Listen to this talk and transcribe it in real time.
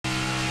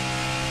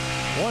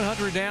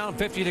100 down,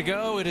 50 to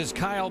go. It is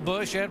Kyle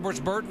Busch, Edwards,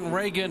 Burton,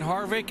 Reagan,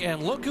 Harvick,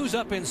 and look who's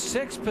up in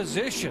 6th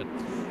position.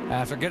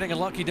 After getting a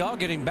lucky dog,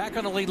 getting back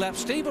on the lead lap,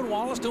 Stephen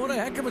Wallace doing a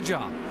heck of a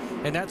job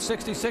in that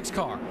 66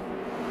 car.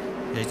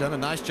 He's done a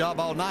nice job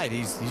all night.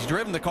 He's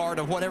driven the car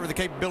to whatever the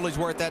capabilities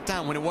were at that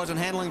time. When it wasn't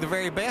handling the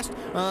very best,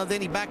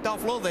 then he backed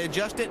off a little. They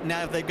adjusted, and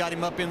now they've got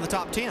him up in the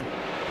top 10.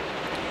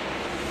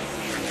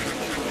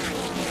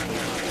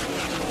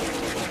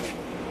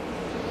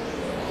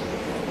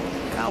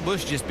 Kyle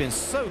Busch just been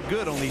so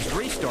good on these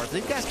restarts.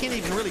 These guys can't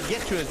even really get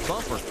to his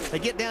bumper. They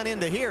get down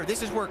into here.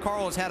 This is where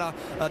Carl has had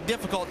a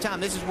difficult time.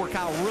 This is where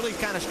Kyle really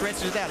kind of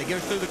stretches it out. He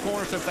goes through the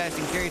corner so fast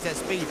and carries that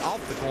speed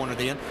off the corner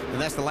then,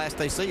 and that's the last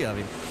they see of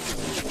him.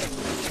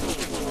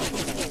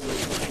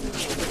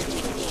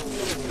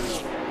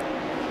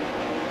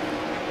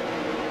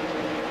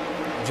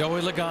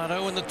 Joey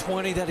Logano in the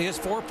 20. That is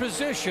for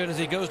position as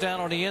he goes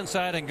down on the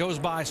inside and goes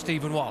by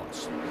Stephen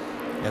Wallace.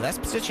 Yeah, that's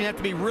a position you have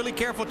to be really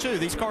careful, too.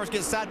 These cars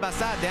get side by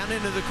side down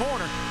into the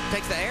corner,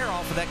 takes the air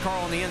off of that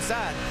car on the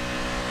inside.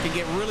 Can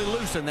get really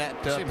loose in that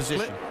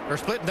position. They're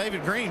splitting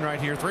David Green right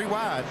here, 3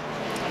 wide.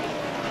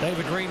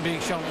 David Green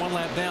being shown 1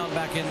 lap down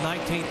back in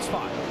 19th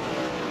spot.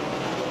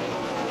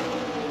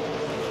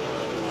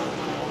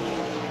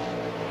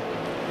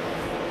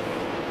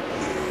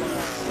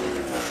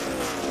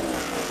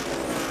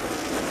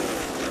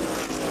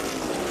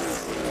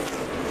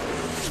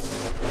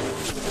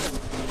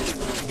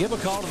 Give a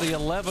call to the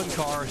 11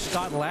 car,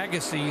 Scott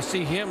Lagasse. You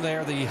see him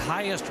there, the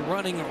highest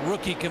running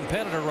rookie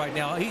competitor right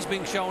now. He's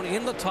being shown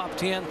in the top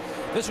 10.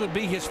 This would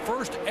be his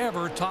first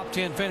ever top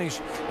 10 finish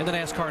in the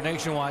NASCAR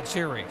Nationwide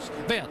Series.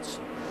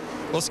 Vince.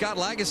 Well, Scott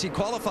Lagasse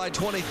qualified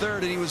 23rd,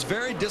 and he was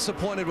very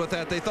disappointed with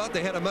that. They thought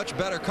they had a much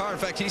better car. In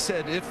fact, he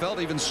said it felt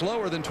even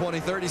slower than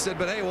 23rd. He said,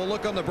 but hey, we'll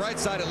look on the bright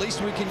side. At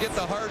least we can get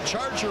the Hard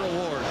Charger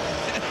Award.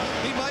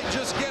 He might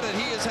just get it.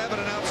 He is having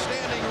an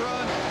outstanding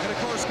run, and of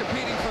course,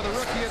 competing for the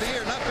Rookie of the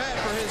Year. Not bad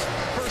for his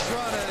first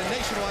run at a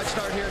nationwide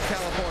start here in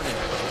California.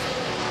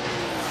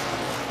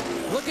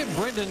 Look at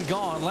Brendan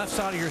Gaughan, left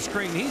side of your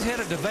screen. He's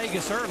headed to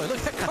Vegas early. Look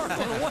at that car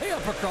going way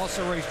up across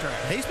the racetrack.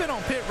 He's been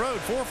on pit road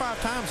 4 or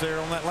 5 times there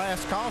on that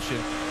last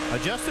caution.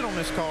 Adjusted on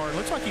this car.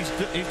 Looks like he's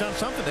done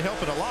something to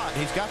help it a lot.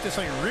 He's got this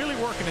thing really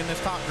working in this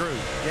top groove.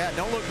 Yeah,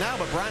 don't look now,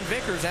 but Brian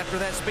Vickers, after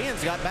that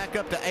spins, got back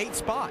up to 8th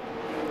spot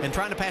and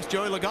trying to pass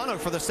Joey Logano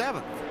for the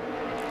 7th.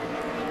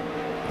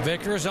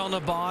 Vickers on the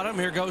bottom.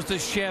 Here goes the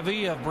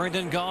Chevy of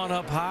Brendan Gaughan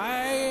up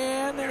high,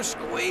 and they're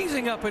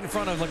squeezing up in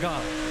front of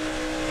Logano.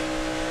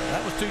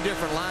 That was 2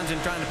 different lines in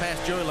trying to pass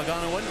Joey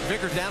Logano. Wasn't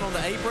Vickers down on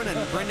the apron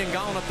and Brendan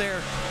Gaughan up there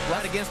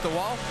right against the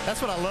wall?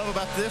 That's what I love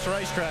about this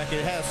racetrack.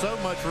 It has so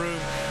much room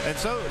and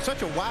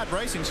such a wide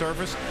racing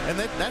surface, and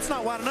that's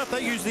not wide enough.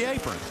 They use the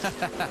apron.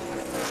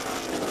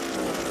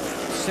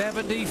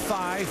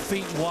 75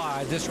 feet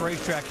wide, this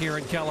racetrack here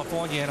in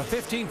California, and a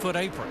 15-foot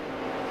apron.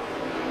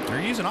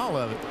 They're using all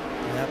of it.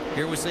 Yep.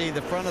 Here we see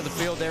the front of the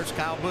field. There's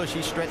Kyle Busch.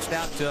 He's stretched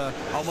out to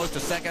almost a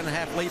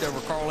 2.5 lead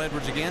over Carl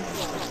Edwards again.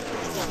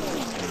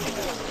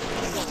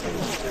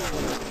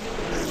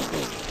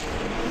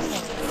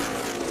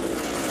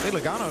 See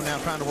Logano now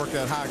trying to work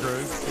that high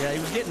groove. Yeah, he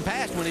was getting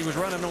past when he was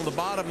running on the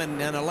bottom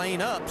and a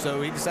lane up,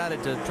 so he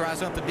decided to try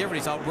something different.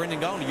 He saw Brendan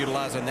Gaughan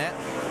utilizing that.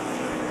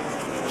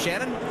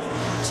 Shannon?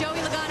 Joey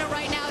Logano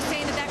right now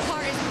saying that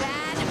car is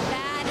bad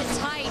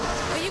tight.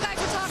 But you guys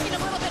were talking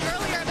a little bit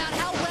earlier about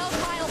how well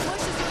Kyle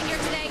Busch is doing here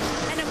today,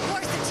 and of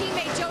course the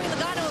teammate Joey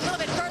Logano a little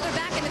bit further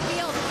back in the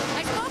field.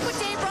 I spoke with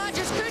Dave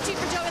Rogers, crew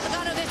chief for Joey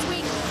Logano this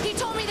week. He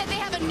told me that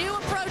they have a new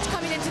approach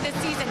coming into this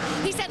season.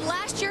 He said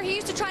last year he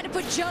used to try to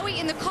put Joey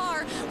in the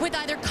car with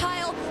either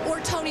Kyle or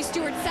Tony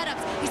Stewart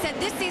setups. He said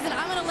this season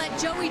I'm going to let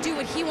Joey do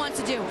what he wants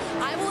to do.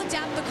 I will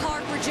adapt the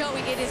car for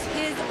Joey. It is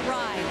his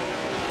ride.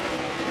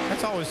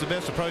 That's always the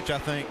best approach, I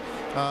think.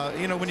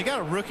 You know, when you got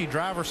a rookie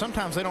driver,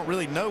 sometimes they don't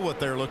really know what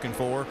they're looking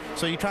for,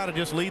 so you try to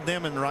just lead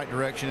them in the right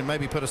direction and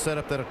maybe put a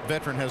setup that a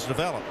veteran has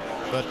developed.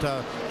 But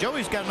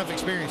Joey's got enough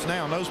experience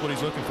now, knows what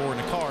he's looking for in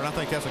the car, and I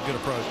think that's a good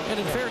approach. And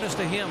in fairness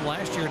to him,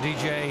 last year,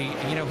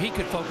 DJ, you know, he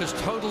could focus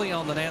totally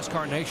on the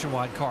NASCAR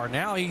Nationwide car.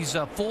 Now he's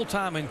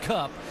full-time in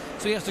Cup,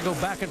 so he has to go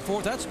back and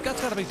forth. That's got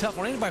to be tough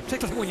on anybody,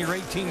 particularly when you're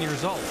 18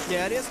 years old.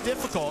 Yeah, it is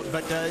difficult,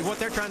 but what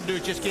they're trying to do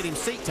is just get him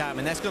seat time,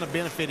 and that's going to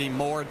benefit him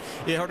more.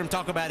 You heard him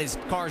talk about his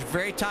car's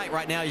very tight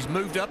right now. He's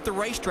moved up the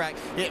racetrack.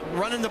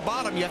 Running the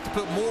bottom, you have to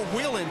put more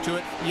wheel into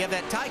it. You have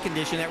that tight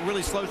condition that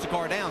really slows the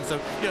car down. So,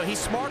 you know, he's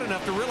smart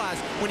enough to realize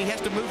when he has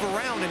to move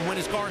around and when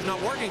his car's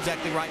not working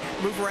exactly right,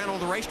 move around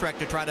on the racetrack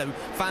to try to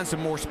find some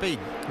more speed.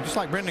 Just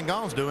like Brendan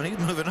Gaughan's doing. He's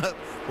moving up,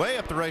 way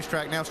up the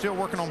racetrack now, still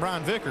working on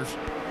Brian Vickers.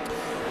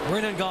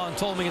 Brendan Gaughan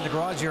told me in the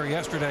garage here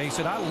yesterday, he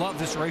said, I love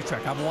this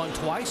racetrack. I've won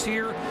twice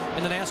here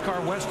in the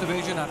NASCAR West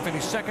Division. I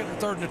finished 2nd and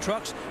 3rd in the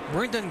trucks.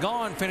 Brendan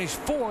Gaughan finished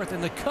 4th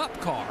in the Cup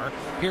car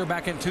here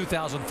back in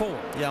 2004.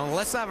 Yeah, on the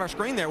left side of our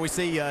screen there, we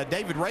see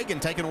David Reagan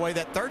taking away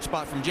that 3rd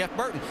spot from Jeff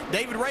Burton.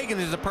 David Reagan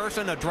is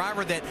a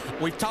driver that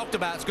we've talked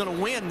about is going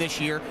to win this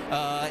year,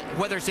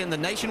 whether it's in the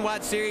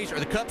Nationwide Series or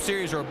the Cup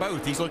Series or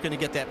both. He's looking to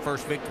get that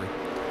first victory.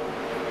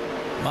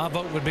 My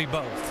vote would be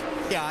both.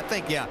 Yeah, I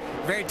think, yeah,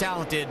 very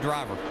talented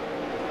driver.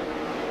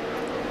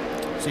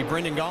 See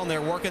Brendan Gaughan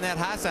there working that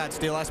high side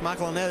still. That's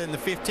Michael Annetta in the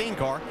 15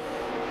 car.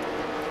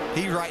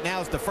 He right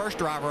now is the first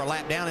driver a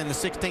lap down in the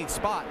 16th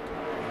spot.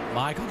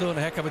 Michael doing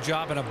a heck of a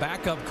job in a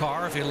backup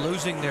car after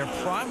losing their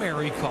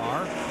primary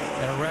car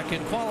in a wreck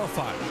in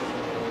qualifying.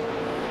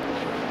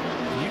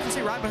 You can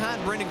see right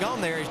behind Brendan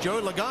Gaughan there is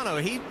Joey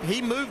Logano.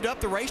 He moved up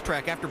the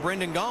racetrack after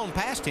Brendan Gaughan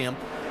passed him,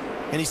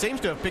 and he seems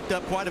to have picked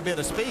up quite a bit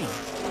of speed.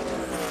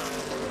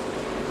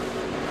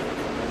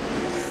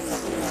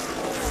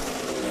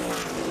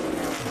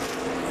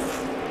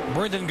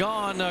 Brendan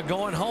Gaughan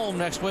going home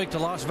next week to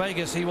Las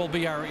Vegas. He will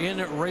be our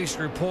in-race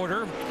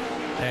reporter.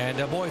 And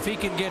boy, if he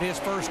can get his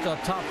first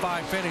top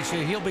 5 finish,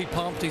 he'll be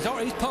pumped. He's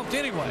pumped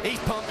anyway. He's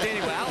pumped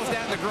anyway. I was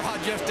down in the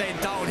garage yesterday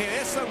and talking to him.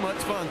 It's so much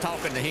fun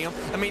talking to him.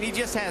 I mean, he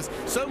just has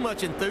so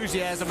much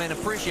enthusiasm and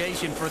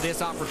appreciation for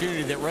this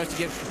opportunity that Rusty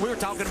gives. We were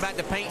talking about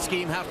the paint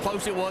scheme, how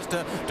close it was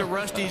to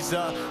Rusty's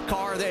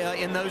car there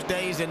in those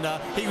days, and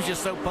he was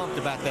just so pumped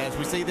about that. As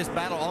we see this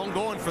battle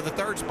ongoing for the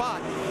 3rd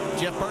spot,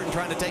 Jeff Burton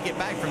trying to take it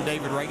back from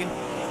David Reagan.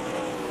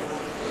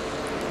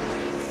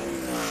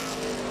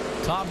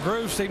 Top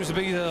groove seems to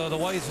be the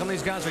way some of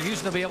these guys are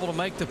using to be able to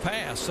make the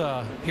pass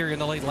here in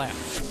the late lap.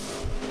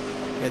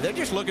 Yeah, they're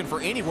just looking for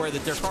anywhere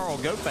that their car will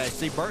go fast.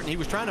 See Burton, he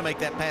was trying to make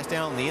that pass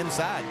down on the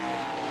inside.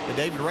 But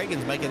David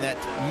Reagan's making that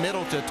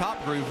middle to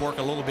top groove work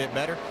a little bit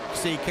better.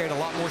 See, he carried a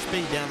lot more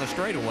speed down the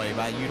straightaway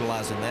by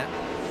utilizing that.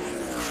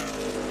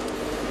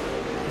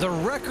 The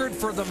record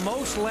for the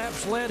most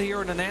laps led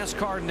here in the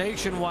NASCAR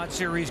Nationwide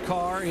Series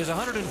car is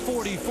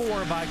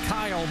 144 by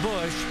Kyle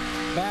Busch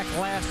back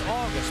last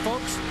August.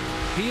 Folks,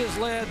 he has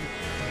led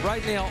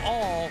right now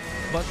all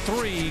but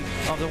 3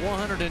 of the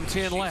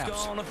 110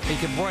 laps. He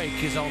can break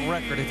his own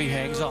record if he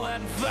hangs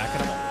on. Back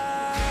in a moment.